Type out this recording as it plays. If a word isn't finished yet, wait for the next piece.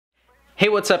Hey,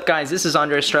 what's up guys? This is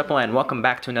Andrei Restrepo and welcome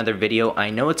back to another video.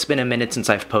 I know it's been a minute since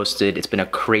I've posted. It's been a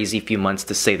crazy few months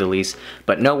to say the least,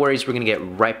 but no worries, we're gonna get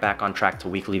right back on track to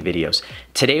weekly videos.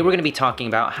 Today we're gonna be talking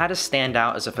about how to stand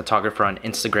out as a photographer on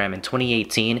Instagram in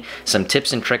 2018, some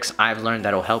tips and tricks I've learned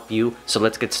that'll help you. So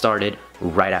let's get started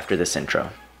right after this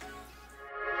intro.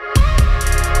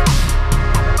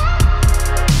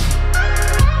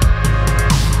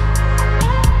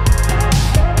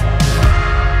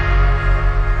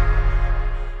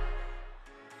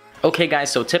 Okay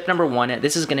guys, so tip number one,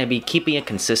 this is going to be keeping a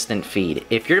consistent feed.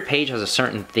 If your page has a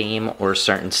certain theme or a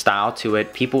certain style to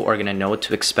it, people are going to know what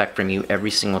to expect from you every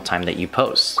single time that you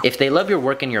post. If they love your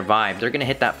work and your vibe, they're going to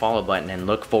hit that follow button and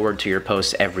look forward to your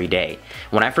posts every day.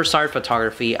 When I first started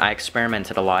photography, I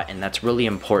experimented a lot, and that's really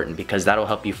important because that'll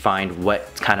help you find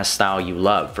what kind of style you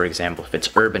love. For example, if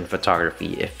it's urban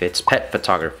photography, if it's pet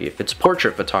photography, if it's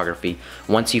portrait photography,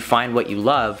 once you find what you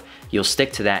love, you'll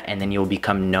stick to that and then you'll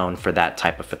become known for that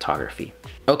type of photography.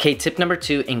 Okay, tip number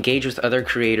two, engage with other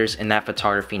creators in that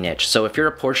photography niche. So if you're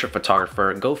a portrait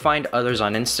photographer, go find others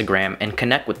on Instagram and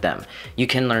connect with them. You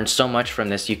can learn so much from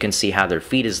this. You can see how their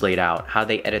feed is laid out, how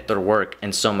they edit their work,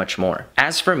 and so much more.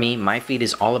 As for me, my feed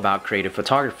is all about creative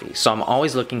photography. So I'm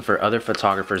always looking for other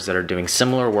photographers that are doing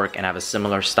similar work and have a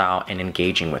similar style and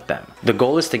engaging with them. The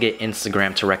goal is to get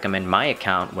Instagram to recommend my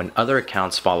account when other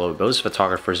accounts follow those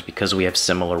photographers because we have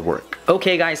similar work.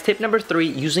 Okay guys, tip number three,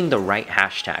 using the right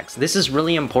hashtags. This is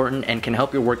really important and can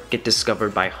help your work get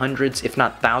discovered by hundreds, if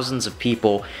not thousands of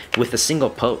people with a single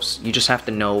post. You just have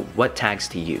to know what tags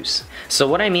to use. So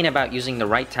what I mean about using the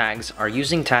right tags are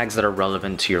using tags that are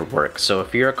relevant to your work. So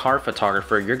if you're a car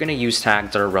photographer, you're going to use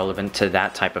tags that are relevant to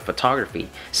that type of photography.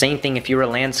 Same thing if you're a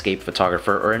landscape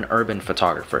photographer or an urban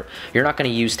photographer. You're not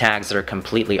going to use tags that are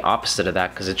completely opposite of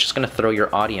that because it's just going to throw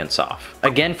your audience off.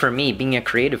 Again, for me, being a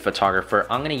creative photographer,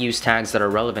 I'm going to use tags that are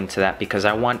relevant to that because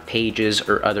I want pages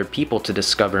or other people to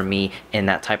discover me in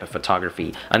that type of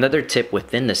photography. Another tip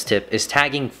within this tip is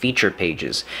tagging feature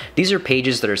pages. These are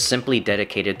pages that are simply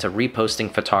dedicated to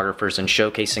reposting photographers and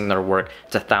showcasing their work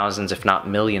to thousands, if not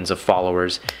millions of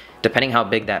followers, depending how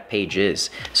big that page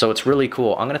is. So it's really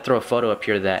cool. I'm gonna throw a photo up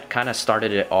here that kind of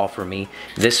started it all for me.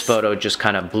 This photo just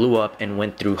kind of blew up and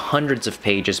went through hundreds of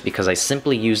pages because I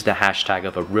simply used the hashtag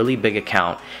of a really big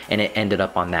account and it ended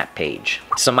up on that page.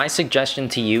 So my suggestion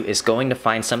to you is going to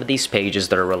find some of these pages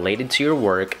that are related to your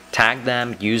work, tag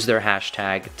them, use their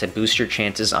hashtag to boost your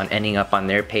chances on ending up on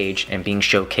their page and being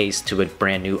showcased to a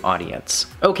brand new audience.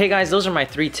 Okay guys, those are my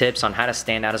three tips on how to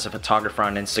stand out as a photographer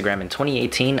on Instagram in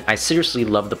 2018. I seriously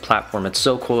love the platform. It's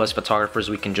so cool. As photographers,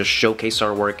 we can just showcase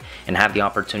our work and have the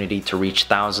opportunity to reach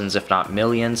thousands, if not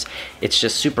millions. It's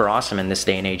just super awesome in this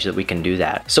day and age that we can do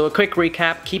that. So a quick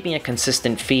recap: keeping a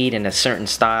consistent feed in a certain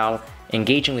style,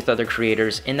 engaging with other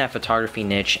creators in that photography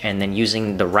niche, and then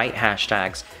using the right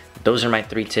hashtags. Those are my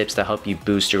three tips to help you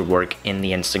boost your work in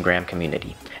the Instagram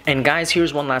community. And guys,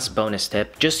 here's one last bonus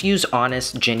tip. Just use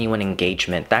honest, genuine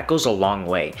engagement. That goes a long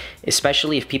way,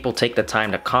 especially if people take the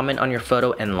time to comment on your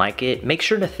photo and like it. Make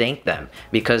sure to thank them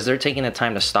because they're taking the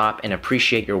time to stop and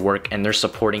appreciate your work, and they're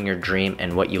supporting your dream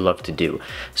and what you love to do.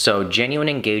 So genuine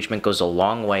engagement goes a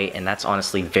long way, and that's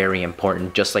honestly very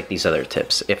important, just like these other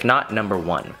tips, if not number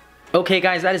one. Okay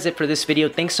guys, that is it for this video.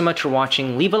 Thanks so much for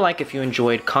watching. Leave a like if you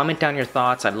enjoyed. Comment down your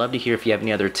thoughts. I'd love to hear if you have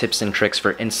any other tips and tricks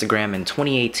for Instagram in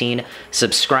 2018.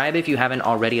 Subscribe if you haven't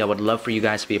already. I would love for you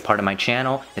guys to be a part of my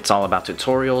channel. It's all about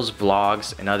tutorials,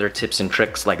 vlogs, and other tips and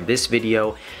tricks like this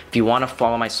video. If you want to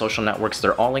follow my social networks,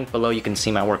 they're all linked below. You can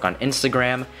see my work on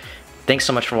Instagram. Thanks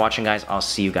so much for watching guys. I'll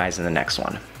see you guys in the next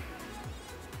one.